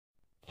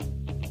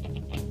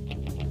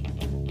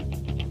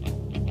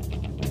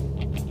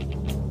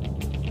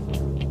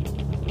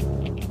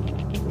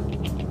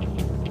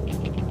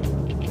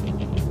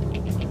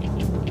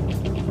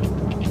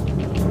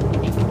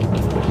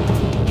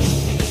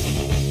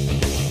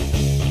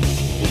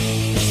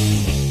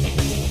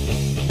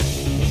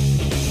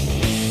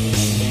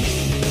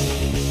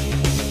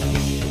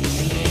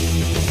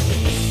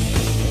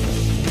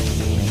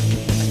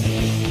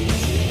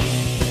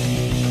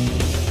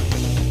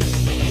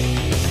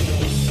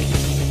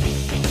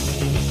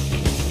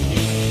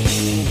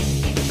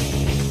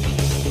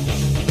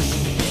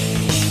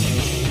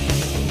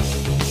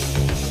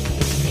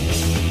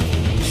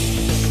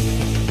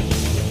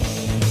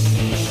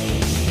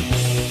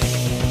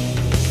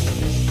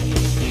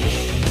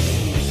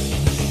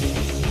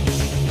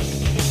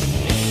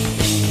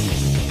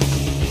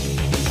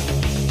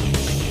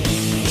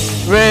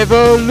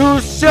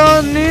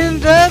Revolution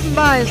in their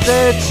minds,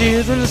 the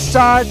children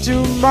start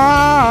to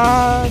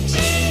march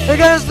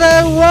against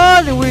the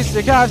world in which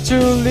they have to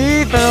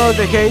live and all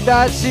the hate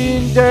that's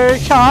in their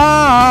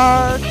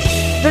hearts.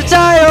 They're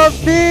tired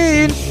of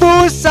being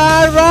pushed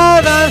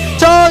around and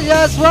told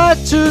us what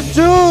to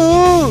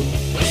do.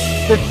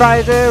 They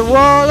fight the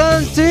war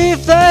until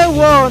they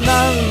won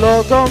and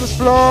love comes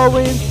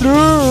flowing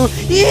through.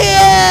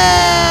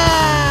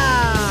 Yeah!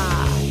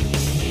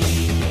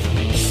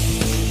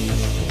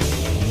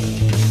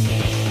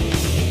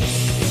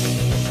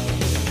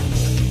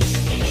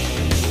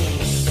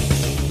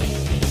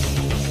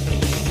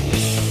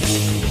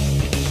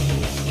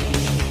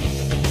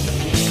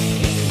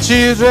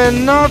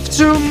 Children of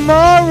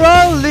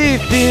tomorrow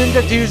live in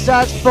the tears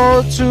that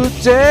fall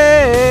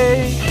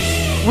today,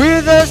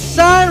 with the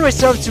sun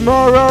rays of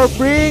tomorrow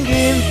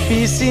bringing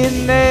peace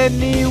in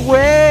any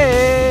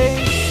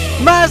way.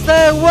 Must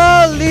the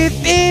world live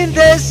in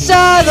the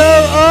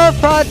shadow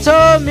of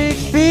atomic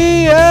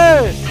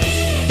fear?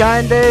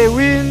 Can they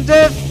win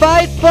the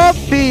fight for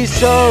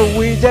peace or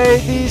will they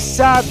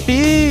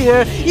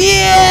disappear?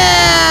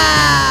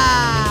 Yeah!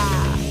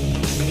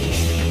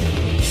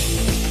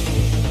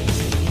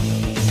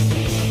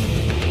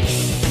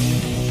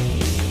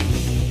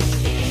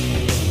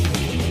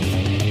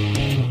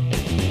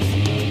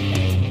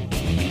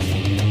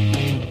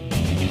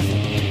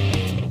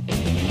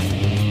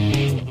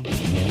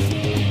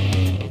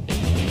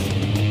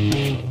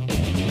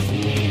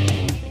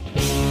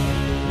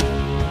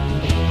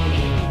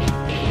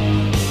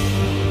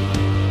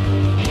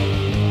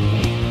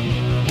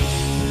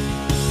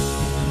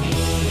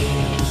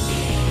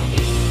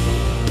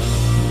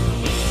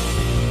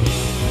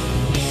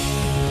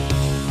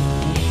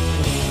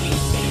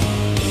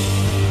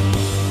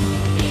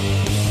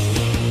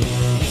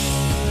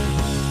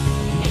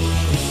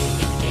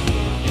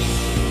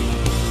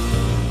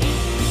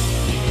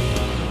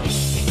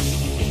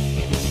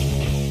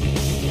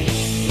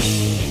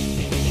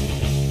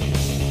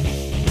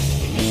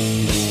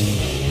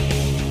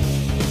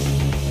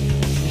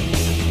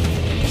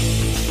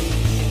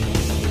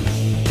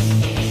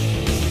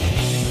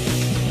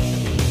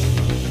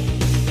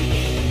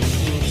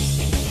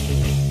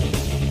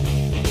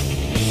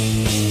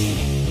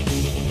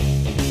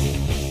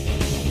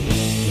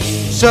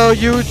 So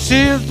you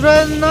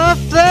children of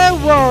the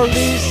world,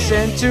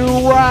 listen to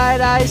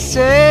what I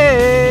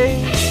say.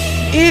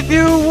 If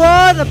you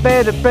want a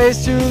better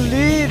place to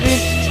live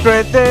in,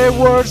 spread the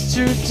words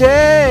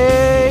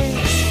today.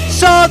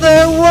 Show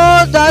the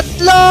world that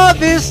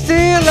love is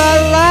still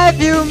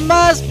alive, you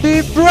must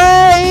be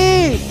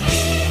brave.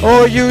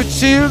 Oh, you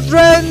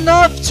children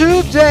of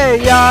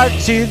today are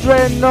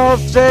children of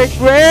the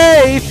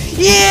grave.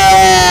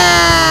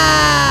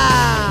 Yeah!